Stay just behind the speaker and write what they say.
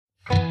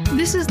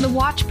This is the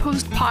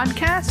WatchPost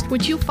podcast,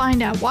 which you'll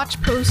find at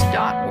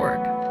watchpost.org.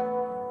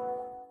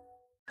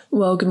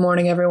 Well, good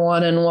morning,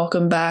 everyone, and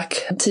welcome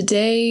back.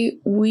 Today,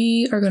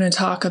 we are going to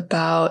talk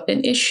about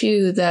an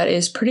issue that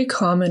is pretty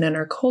common in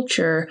our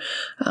culture,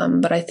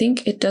 but I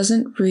think it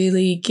doesn't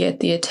really get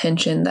the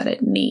attention that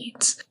it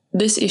needs.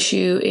 This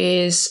issue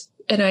is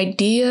an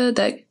idea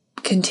that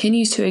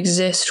continues to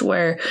exist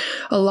where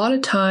a lot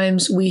of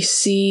times we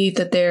see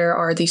that there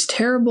are these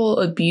terrible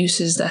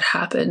abuses that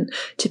happen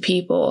to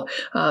people,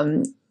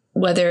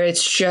 whether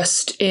it's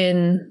just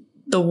in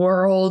the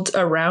world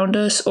around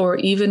us or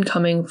even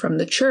coming from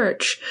the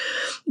church.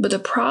 But the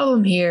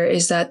problem here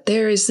is that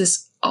there is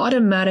this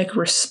automatic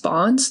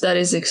response that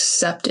is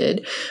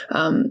accepted,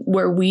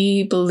 where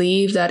we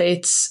believe that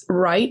it's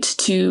right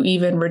to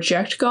even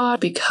reject God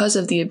because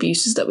of the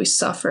abuses that we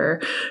suffer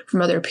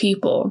from other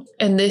people.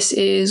 And this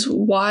is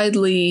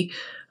widely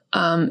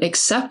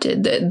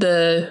accepted. That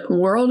the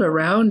world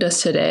around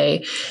us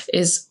today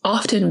is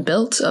often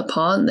built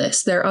upon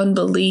this. Their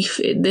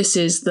unbelief, this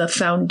is the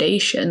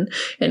foundation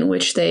in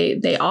which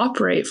they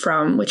operate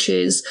from, which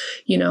is,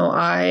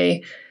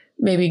 I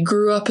maybe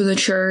grew up in the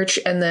church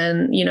and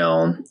then,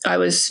 I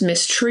was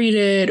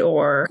mistreated,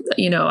 or,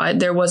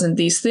 there wasn't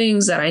these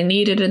things that I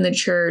needed in the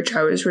church.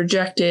 I was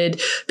rejected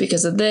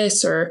because of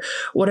this or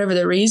whatever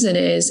the reason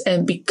is.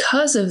 And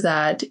because of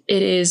that,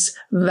 it is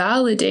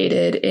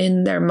validated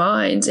in their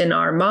minds, in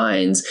our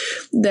minds,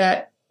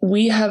 that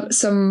we have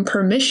some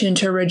permission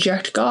to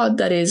reject God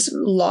that is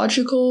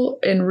logical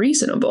and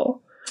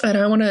reasonable. And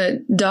I want to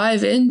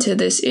dive into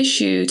this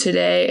issue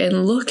today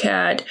and look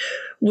at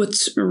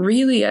what's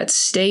really at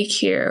stake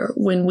here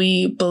when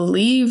we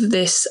believe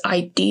this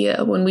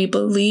idea, when we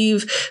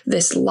believe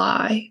this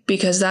lie,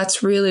 because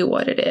that's really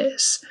what it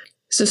is.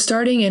 So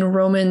starting in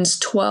Romans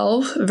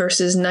 12,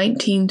 verses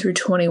 19 through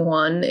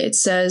 21, it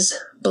says,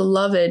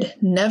 "Beloved,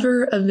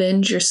 never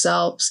avenge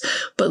yourselves,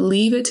 but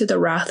leave it to the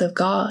wrath of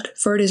God.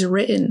 For it is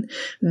written,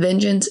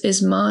 'Vengeance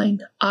is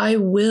mine, I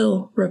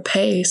will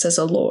repay,' says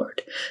the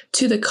Lord.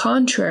 To the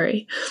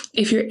contrary,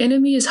 if your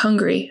enemy is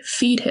hungry,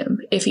 feed him.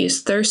 If he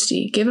is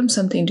thirsty, give him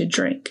something to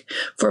drink.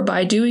 For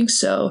by doing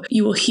so,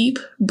 you will heap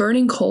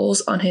burning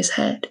coals on his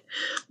head.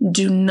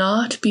 Do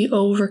not be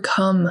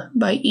overcome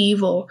by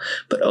evil,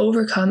 but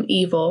overcome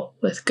evil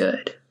with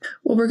good."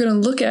 What we're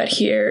going to look at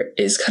here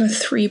is kind of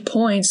 3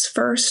 points.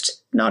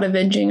 First, not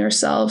avenging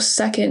ourselves.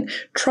 Second,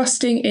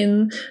 trusting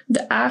in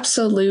the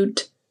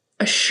absolute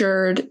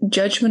assured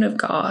judgment of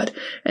God.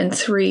 And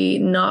 3,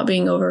 not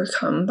being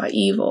overcome by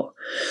evil.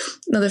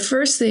 Now, the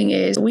first thing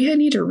is we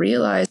need to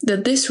realize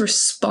that this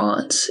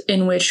response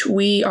in which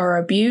we are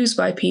abused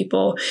by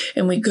people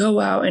and we go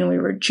out and we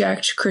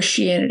reject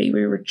Christianity,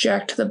 we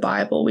reject the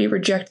Bible, we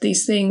reject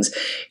these things,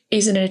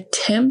 is an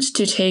attempt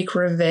to take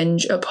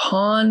revenge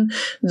upon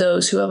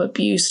those who have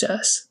abused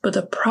us. But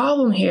the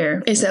problem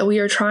here is that we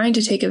are trying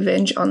to take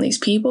revenge on these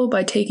people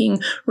by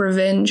taking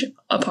revenge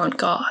upon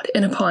God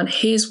and upon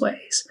his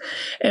ways.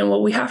 And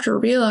what we have to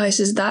realize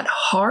is that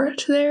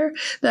heart there,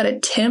 that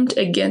attempt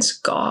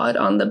against God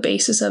on the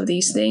basis of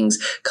these things,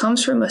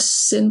 comes from a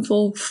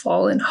sinful,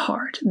 fallen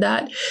heart.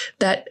 That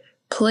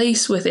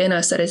place within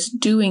us that is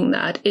doing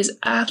that is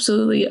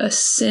absolutely a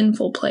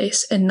sinful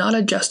place and not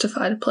a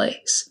justified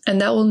place.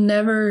 And that will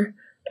never,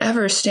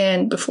 ever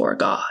stand before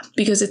God,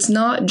 because it's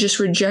not just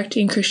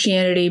rejecting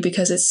Christianity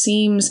because it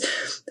seems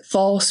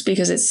false,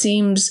 because it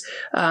seems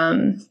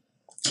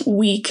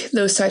weak,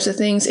 those types of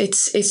things.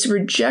 It's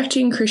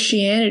rejecting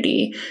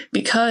Christianity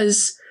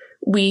because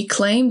we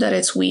claim that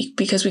it's weak,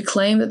 because we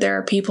claim that there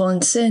are people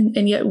in sin,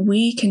 and yet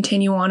we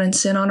continue on in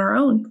sin on our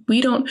own.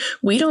 We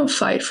don't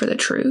fight for the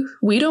truth.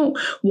 We don't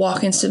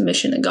walk in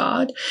submission to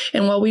God.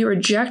 And while we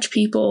reject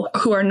people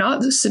who are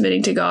not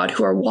submitting to God,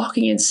 who are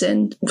walking in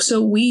sin,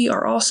 so we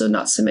are also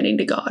not submitting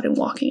to God and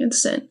walking in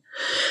sin.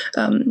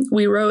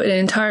 We wrote an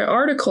entire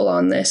article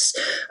on this,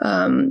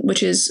 which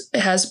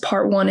has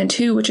part 1 and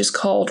 2, which is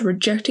called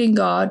 "Rejecting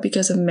God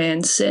Because of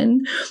Man's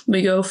Sin."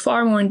 We go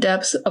far more in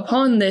depth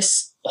upon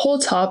this whole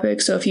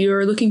topic. So if you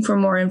are looking for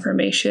more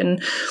information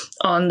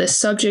on this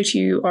subject,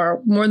 you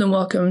are more than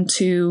welcome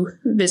to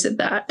visit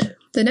that.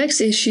 The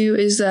next issue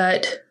is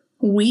that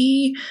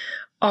we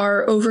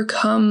are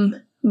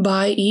overcome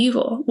by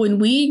evil. When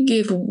we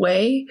give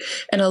way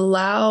and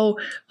allow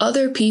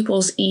other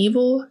people's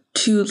evil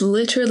to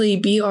literally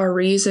be our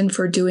reason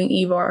for doing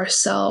evil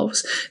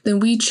ourselves, then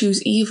we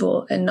choose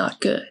evil and not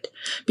good.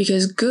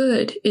 Because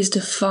good is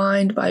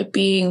defined by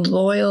being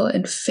loyal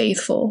and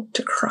faithful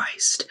to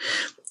Christ.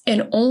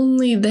 And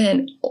only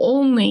then,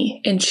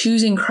 only in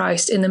choosing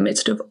Christ in the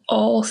midst of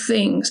all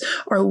things,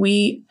 are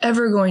we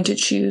ever going to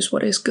choose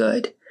what is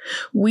good.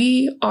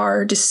 We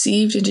are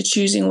deceived into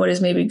choosing what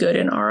is maybe good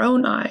in our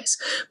own eyes,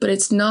 but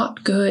it's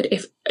not good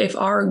if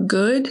our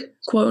good,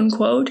 quote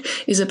unquote,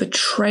 is a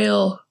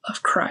betrayal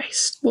of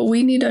Christ. What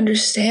we need to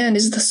understand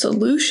is the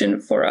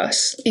solution for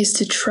us is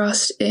to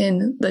trust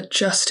in the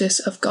justice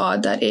of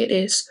God, that it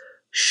is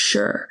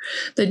sure.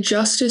 The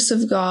justice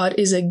of God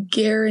is a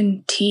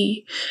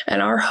guarantee.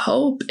 And our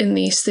hope in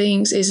these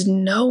things is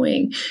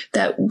knowing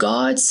that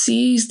God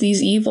sees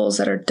these evils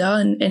that are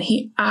done and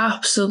he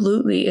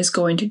absolutely is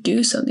going to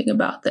do something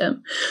about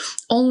them.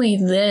 Only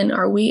then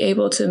are we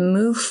able to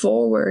move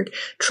forward,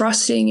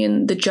 trusting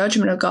in the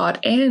judgment of God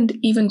and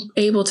even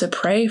able to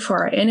pray for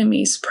our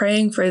enemies,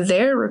 praying for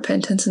their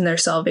repentance and their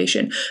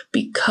salvation,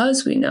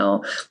 because we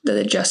know that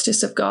the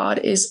justice of God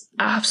is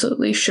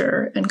absolutely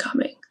sure and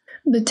coming.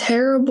 The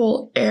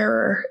terrible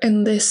error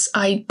in this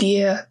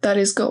idea that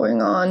is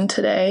going on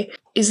today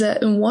is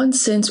that in one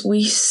sense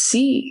we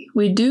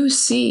do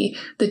see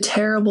the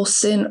terrible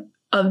sin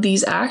of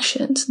these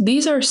actions.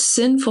 These are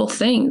sinful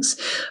things.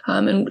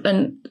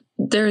 And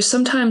there's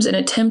sometimes an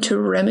attempt to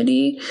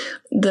remedy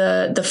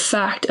the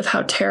fact of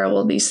how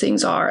terrible these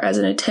things are as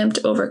an attempt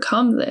to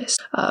overcome this.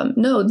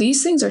 No,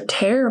 these things are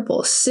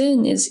terrible.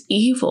 Sin is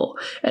evil.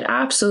 It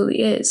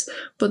absolutely is.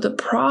 But the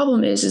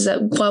problem is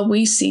that while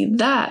we see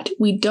that,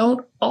 we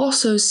don't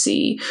also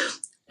see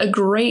a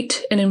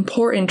great and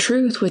important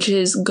truth, which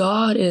is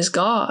God is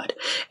God.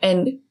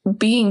 And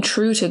being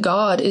true to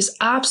God is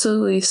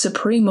absolutely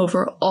supreme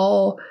over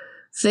all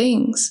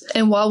things.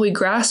 And while we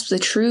grasp the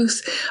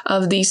truth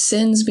of these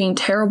sins being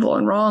terrible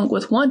and wrong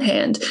with one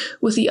hand,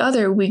 with the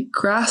other, we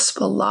grasp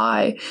a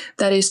lie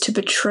that is to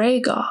betray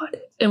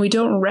God. And we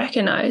don't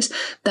recognize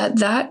that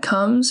that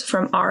comes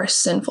from our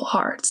sinful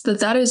hearts,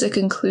 that is a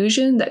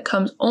conclusion that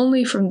comes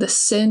only from the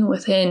sin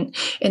within.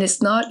 And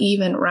it's not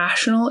even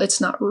rational, it's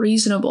not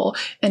reasonable,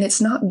 and it's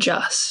not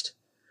just.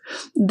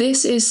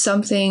 This is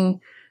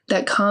something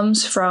that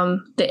comes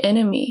from the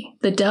enemy,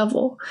 the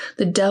devil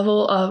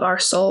of our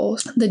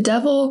souls. The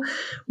devil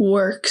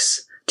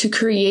works to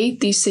create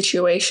these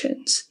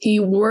situations. He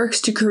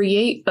works to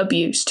create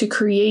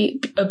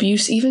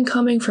abuse even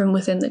coming from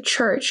within the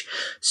church,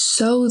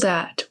 so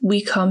that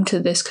we come to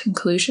this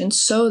conclusion,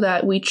 so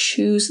that we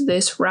choose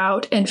this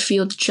route and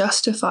feel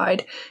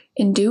justified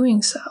in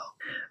doing so.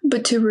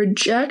 But to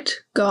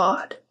reject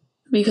God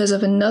because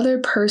of another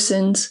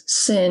person's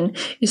sin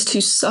is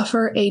to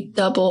suffer a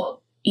double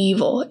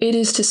evil. It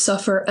is to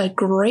suffer a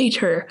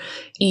greater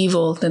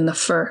evil than the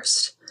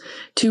first.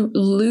 To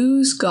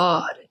lose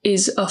God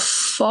is a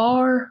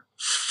far,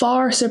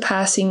 far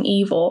surpassing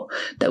evil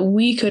that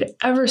we could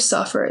ever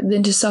suffer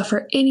than to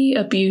suffer any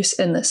abuse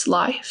in this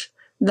life.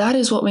 That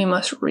is what we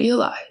must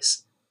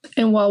realize.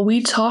 And while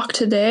we talk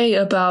today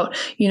about,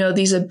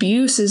 these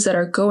abuses that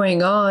are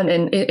going on,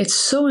 and it's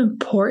so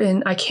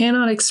important, I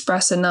cannot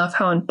express enough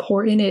how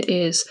important it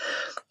is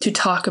to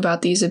talk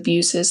about these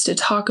abuses, to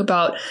talk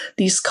about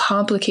these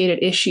complicated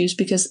issues,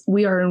 because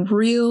we are in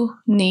real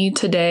need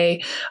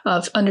today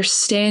of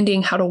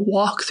understanding how to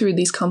walk through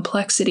these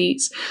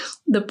complexities.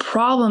 The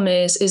problem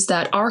is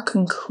that our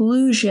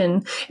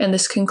conclusion, and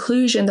this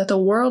conclusion that the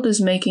world is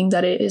making,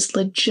 that it is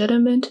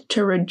legitimate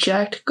to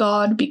reject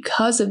God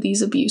because of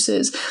these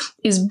abuses,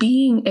 is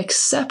being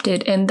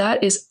accepted, and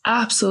that is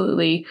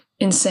absolutely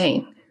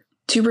insane.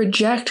 To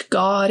reject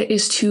God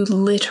is to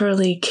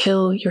literally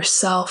kill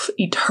yourself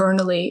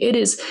eternally. It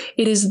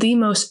is the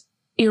most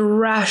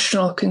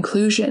irrational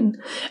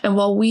conclusion. And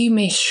while we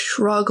may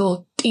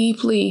struggle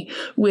deeply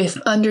with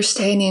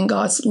understanding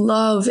God's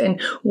love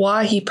and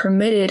why he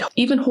permitted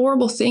even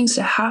horrible things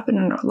to happen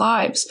in our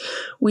lives,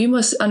 we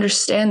must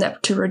understand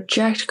that to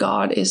reject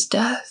God is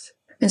death.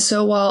 And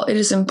so while it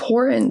is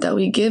important that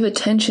we give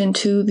attention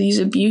to these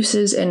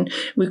abuses and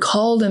we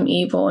call them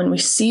evil and we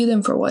see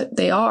them for what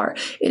they are,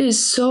 it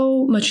is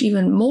so much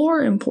even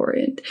more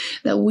important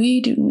that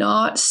we do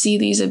not see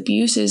these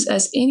abuses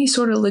as any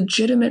sort of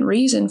legitimate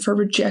reason for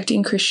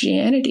rejecting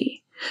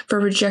Christianity, for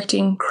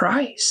rejecting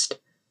Christ.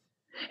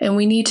 And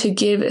we need to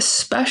give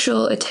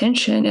special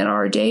attention in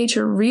our day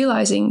to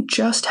realizing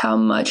just how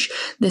much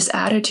this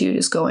attitude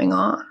is going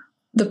on.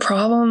 The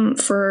problem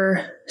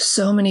for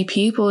so many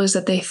people is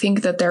that they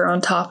think that they're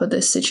on top of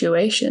this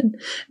situation.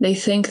 They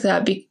think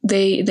that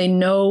they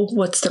know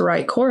what's the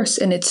right course,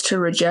 and it's to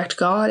reject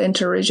God and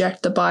to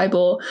reject the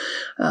Bible.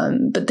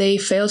 But they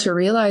fail to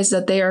realize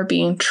that they are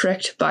being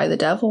tricked by the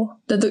devil.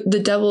 That the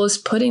devil is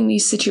putting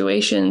these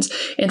situations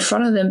in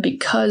front of them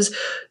because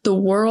the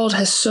world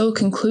has so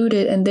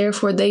concluded, and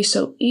therefore they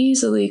so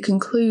easily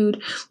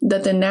conclude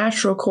that the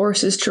natural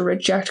course is to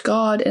reject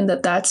God and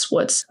that that's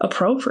what's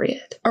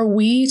appropriate. Are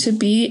we to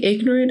be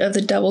ignorant of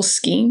the devil's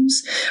schemes?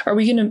 Are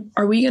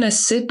we gonna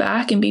sit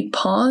back and be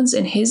pawns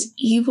in his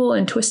evil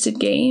and twisted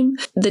game?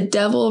 The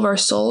devil of our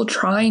soul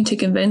trying to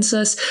convince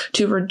us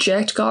to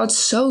reject God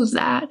so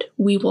that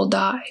we will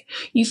die.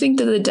 You think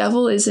that the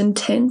devil is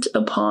intent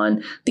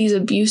upon these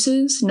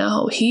abuses?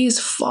 No, he is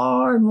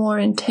far more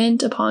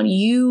intent upon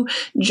you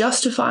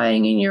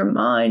justifying in your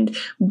mind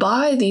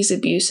by these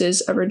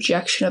abuses a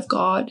rejection of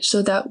God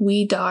so that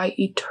we die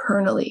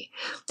eternally.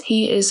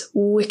 He is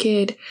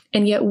wicked,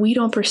 and yet we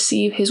don't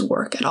perceive his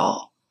work at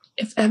all.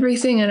 If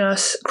everything in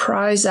us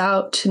cries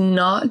out to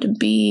not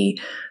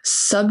be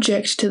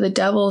subject to the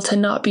devil, to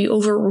not be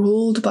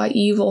overruled by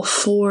evil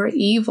for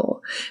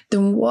evil,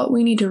 then what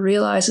we need to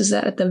realize is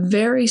that at the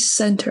very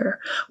center,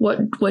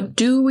 what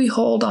do we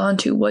hold on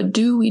to? What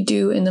do we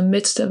do in the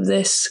midst of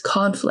this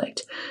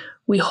conflict?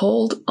 We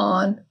hold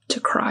on to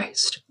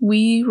Christ.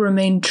 We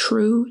remain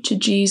true to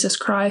Jesus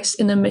Christ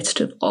in the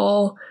midst of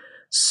all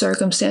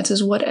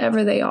circumstances,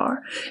 whatever they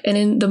are. And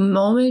in the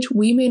moment,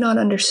 we may not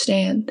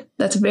understand.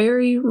 That's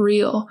very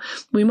real.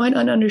 We might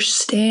not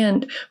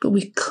understand, but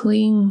we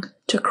cling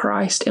to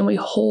Christ and we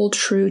hold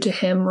true to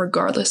him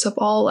regardless of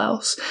all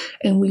else.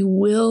 And we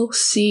will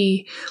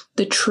see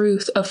the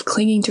truth of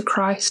clinging to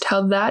Christ,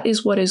 how that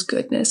is what is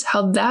goodness,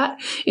 how that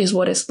is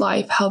what is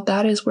life, how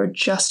that is where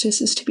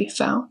justice is to be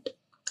found.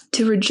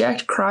 To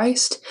reject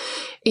Christ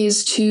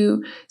is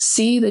to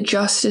see the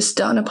justice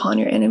done upon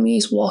your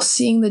enemies while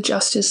seeing the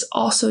justice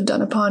also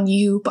done upon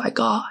you by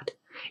God.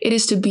 It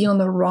is to be on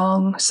the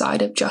wrong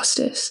side of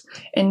justice,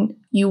 and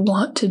you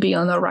want to be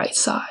on the right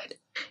side.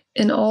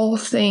 In all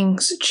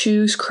things,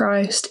 choose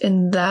Christ,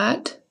 and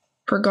that,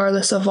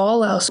 regardless of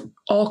all else,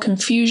 all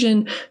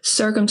confusion,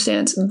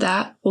 circumstance,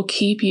 that will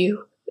keep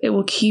you. It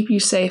will keep you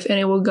safe, and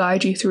it will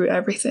guide you through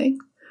everything.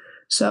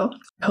 So,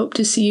 I hope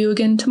to see you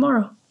again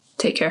tomorrow.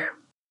 Take care.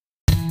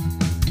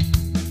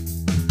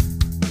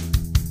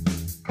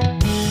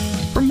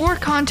 For more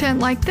content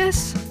like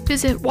this,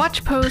 visit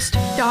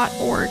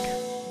watchpost.org.